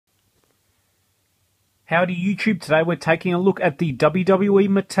Howdy YouTube, today we're taking a look at the WWE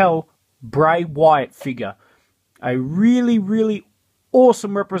Mattel Bray Wyatt figure. A really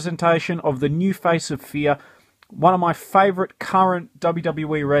awesome representation of the new face of fear. One of my favourite current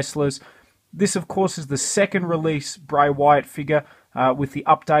WWE wrestlers. This of course is the second release Bray Wyatt figure with the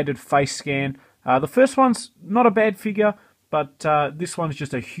updated face scan. The first one's not a bad figure, but this one's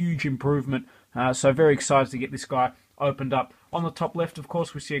just a huge improvement. So very excited to get this guy opened up. On the top left of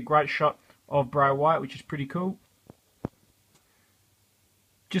course we see a great shot of Bray Wyatt, which is pretty cool.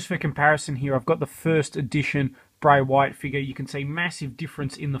 Just for comparison here, I've got the first edition Bray Wyatt figure. You can see massive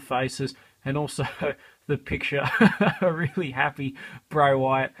difference in the faces, and also the picture. A really happy Bray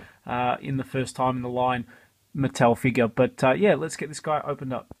Wyatt in the first time in the line Mattel figure. But yeah, let's get this guy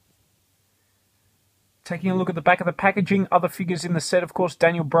opened up. Taking a look at the back of the packaging, other figures in the set, of course,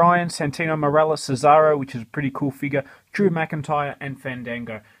 Daniel Bryan, Santino Marella, Cesaro, which is a pretty cool figure, Drew McIntyre, and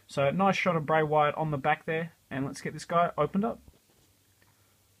Fandango. So, nice shot of Bray Wyatt on the back there, and let's get this guy opened up.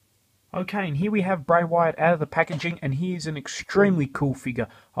 Okay, and here we have Bray Wyatt out of the packaging, and here's an extremely cool figure.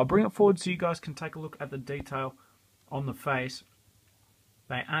 I'll bring it forward so you guys can take a look at the detail on the face.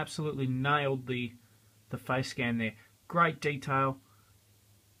 They absolutely nailed the face scan there. Great detail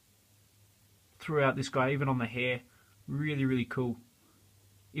throughout this guy, even on the hair. Really cool.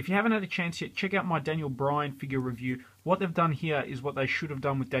 If you haven't had a chance yet, check out my Daniel Bryan figure review. What they've done here is what they should have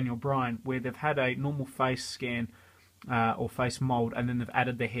done with Daniel Bryan, where they've had a normal face scan or face mold, and then they've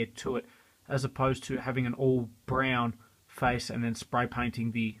added the hair to it, as opposed to having an all brown face and then spray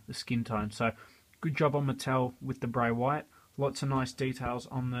painting the skin tone. So good job on Mattel with the Bray Wyatt. Lots of nice details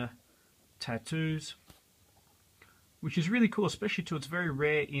on the tattoos, which is really cool, especially too, it's very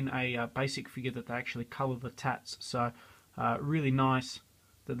rare in a basic figure that they actually colour the tats. So really nice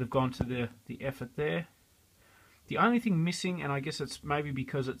that they've gone to the effort there. The only thing missing, and I guess it's maybe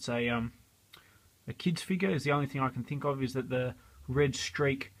because it's a kid's figure, is the only thing I can think of, is that the red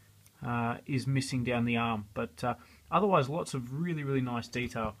streak is missing down the arm. But otherwise, lots of really nice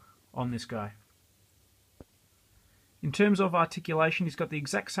detail on this guy. In terms of articulation, he's got the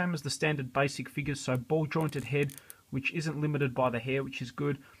exact same as the standard basic figures, so ball jointed head, which isn't limited by the hair, which is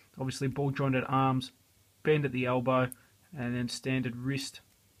good. Obviously ball jointed arms, bend at the elbow, and then standard wrist,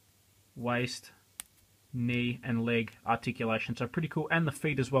 waist, knee and leg articulation. So pretty cool. And the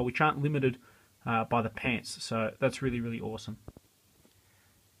feet as well, which aren't limited by the pants. So that's really awesome.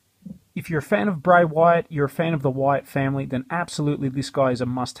 If you're a fan of Bray Wyatt, you're a fan of the Wyatt family, then absolutely this guy is a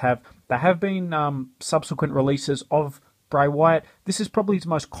must-have. There have been subsequent releases of Bray Wyatt. This is probably his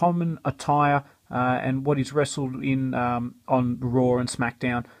most common attire and what he's wrestled in on Raw and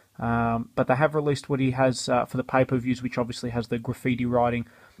SmackDown. But they have released what he has for the pay-per-views, which obviously has the graffiti writing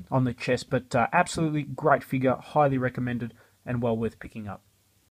on the chest. But absolutely great figure, highly recommended and well worth picking up.